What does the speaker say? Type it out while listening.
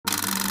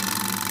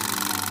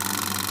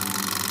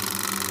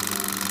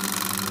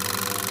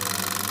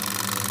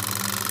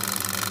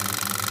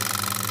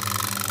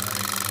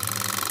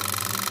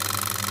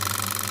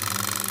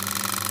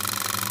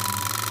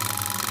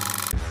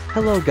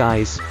Hello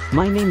guys,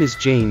 my name is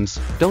James.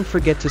 Don't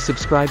forget to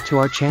subscribe to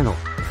our channel.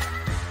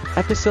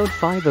 Episode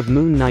 5 of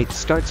Moon Knight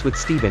starts with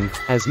Steven,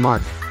 as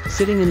Marc,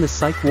 sitting in the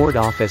psych ward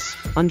office,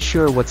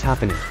 unsure what's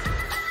happening.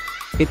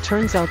 It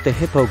turns out the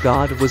Hippo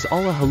god was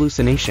all a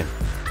hallucination.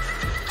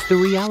 The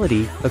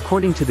reality,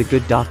 according to the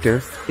good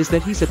doctor, is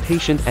that he's a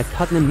patient at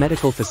Putnam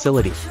Medical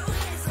Facility.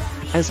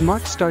 As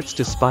Marc starts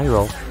to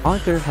spiral,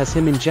 Arthur has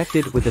him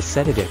injected with a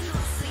sedative.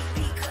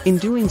 In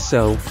doing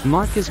so,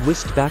 Marc is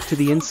whisked back to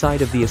the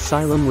inside of the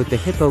asylum with the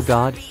Hippo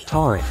god,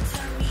 Taweret.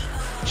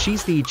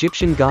 She's the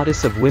Egyptian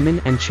goddess of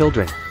women and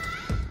children.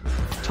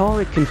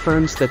 Taweret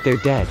confirms that they're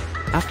dead,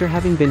 after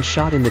having been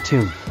shot in the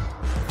tomb.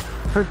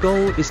 Her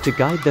goal is to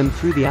guide them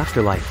through the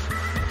afterlife.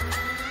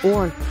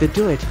 Or, the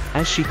Duet,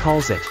 as she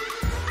calls it.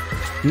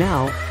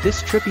 Now,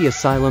 this trippy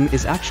asylum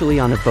is actually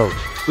on a boat,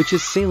 which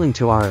is sailing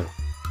to Aru.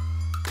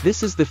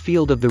 This is the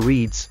field of the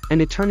reeds,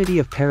 an eternity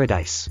of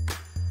paradise.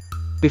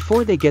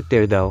 Before they get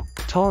there though,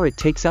 Taweret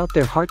takes out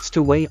their hearts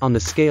to weigh on the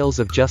scales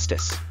of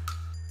justice.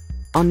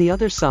 On the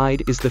other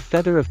side is the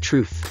feather of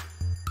truth.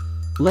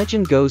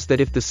 Legend goes that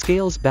if the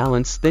scales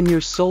balance, then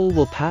your soul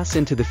will pass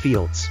into the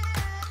fields.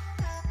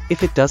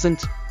 If it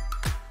doesn't,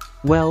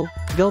 well,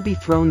 they'll be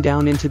thrown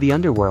down into the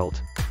underworld.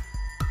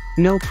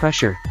 No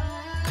pressure.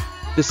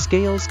 The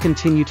scales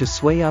continue to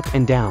sway up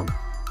and down.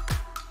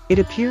 It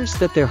appears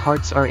that their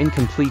hearts are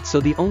incomplete, so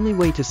the only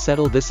way to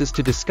settle this is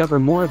to discover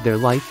more of their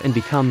life and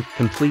become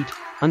complete,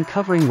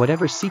 uncovering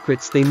whatever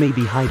secrets they may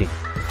be hiding.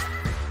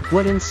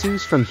 What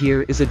ensues from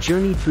here is a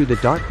journey through the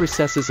dark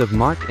recesses of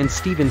Marc and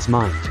Steven's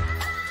mind.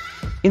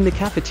 In the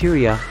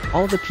cafeteria,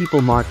 all the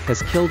people Marc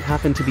has killed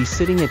happen to be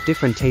sitting at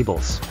different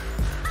tables.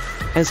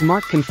 As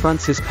Marc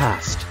confronts his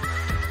past,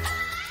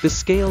 the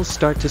scales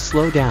start to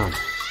slow down.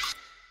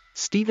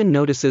 Steven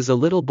notices a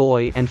little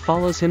boy and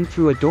follows him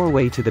through a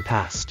doorway to the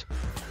past.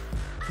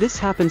 This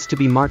happens to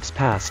be Marc's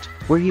past,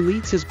 where he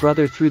leads his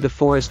brother through the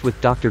forest with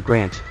Dr.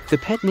 Grant, the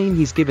pet name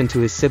he's given to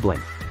his sibling.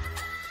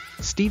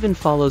 Steven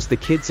follows the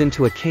kids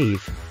into a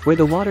cave, where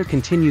the water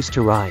continues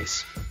to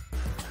rise.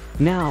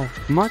 Now,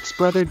 Marc's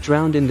brother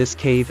drowned in this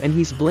cave and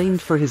he's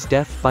blamed for his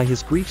death by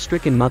his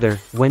grief-stricken mother,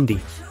 Wendy.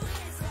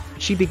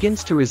 She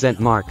begins to resent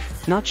Marc,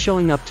 not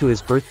showing up to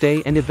his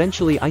birthday and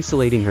eventually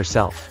isolating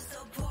herself.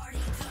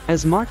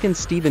 As Marc and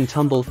Steven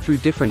tumble through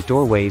different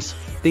doorways,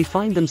 they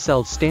find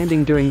themselves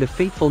standing during the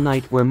fateful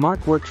night where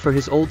Marc worked for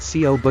his old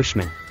CO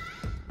Bushman.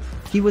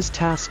 He was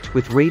tasked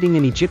with raiding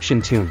an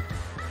Egyptian tomb.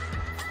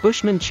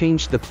 Bushman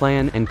changed the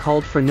plan and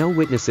called for no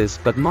witnesses,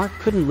 but Marc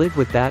couldn't live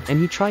with that and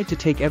he tried to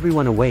take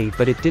everyone away,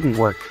 but it didn't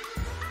work.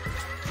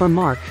 For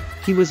Marc,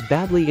 he was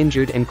badly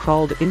injured and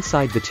crawled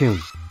inside the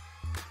tomb.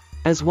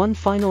 As one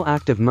final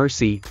act of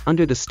mercy,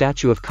 under the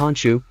statue of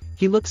Khonshu,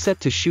 he looks set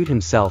to shoot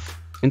himself,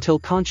 until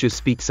Khonshu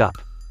speaks up.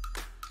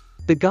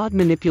 The god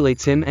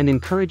manipulates him and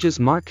encourages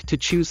Marc to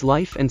choose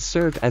life and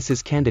serve as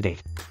his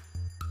candidate.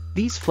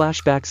 These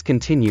flashbacks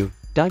continue,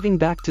 diving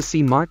back to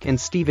see Marc and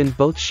Steven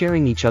both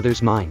sharing each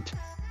other's mind.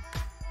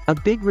 A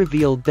big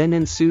reveal then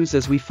ensues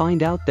as we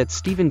find out that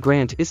Steven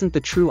Grant isn't the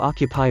true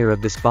occupier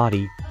of this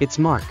body, it's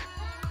Marc.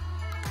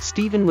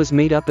 Steven was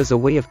made up as a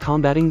way of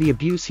combating the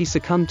abuse he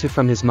succumbed to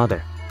from his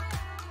mother.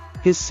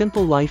 His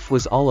simple life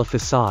was all a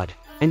facade,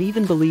 and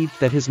even believed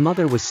that his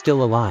mother was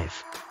still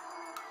alive.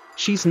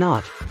 She's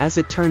not, as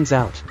it turns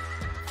out.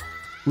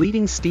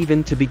 Leading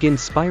Steven to begin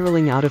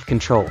spiraling out of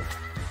control.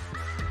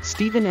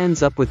 Steven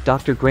ends up with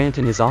Dr. Grant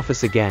in his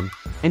office again,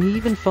 and he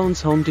even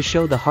phones home to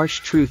show the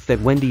harsh truth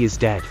that Wendy is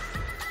dead.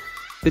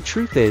 The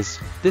truth is,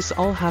 this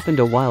all happened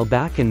a while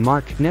back and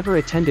Marc never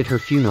attended her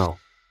funeral.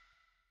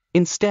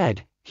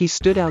 Instead, he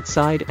stood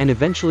outside and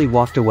eventually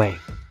walked away.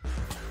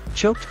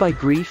 Choked by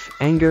grief,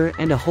 anger,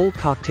 and a whole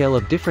cocktail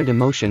of different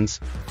emotions,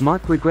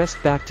 Marc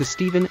regressed back to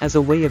Steven as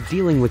a way of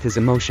dealing with his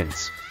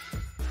emotions.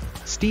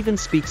 Steven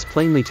speaks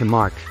plainly to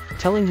Marc,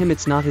 telling him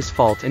it's not his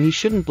fault and he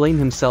shouldn't blame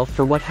himself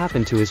for what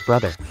happened to his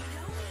brother.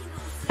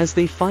 As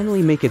they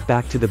finally make it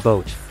back to the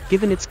boat,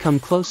 given it's come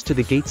close to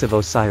the gates of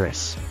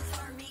Osiris,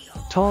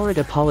 Taweret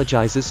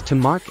apologizes to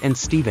Marc and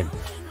Steven.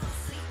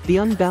 The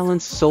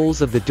unbalanced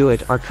souls of the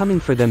Duet are coming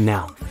for them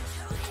now.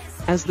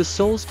 As the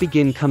souls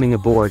begin coming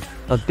aboard,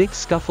 a big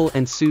scuffle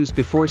ensues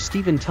before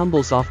Steven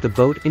tumbles off the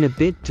boat in a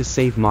bid to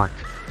save Marc.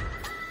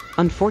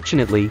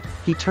 Unfortunately,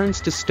 he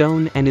turns to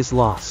stone and is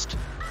lost.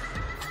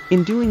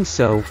 In doing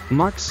so,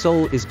 Marc's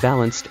soul is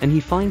balanced and he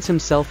finds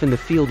himself in the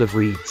field of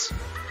reeds.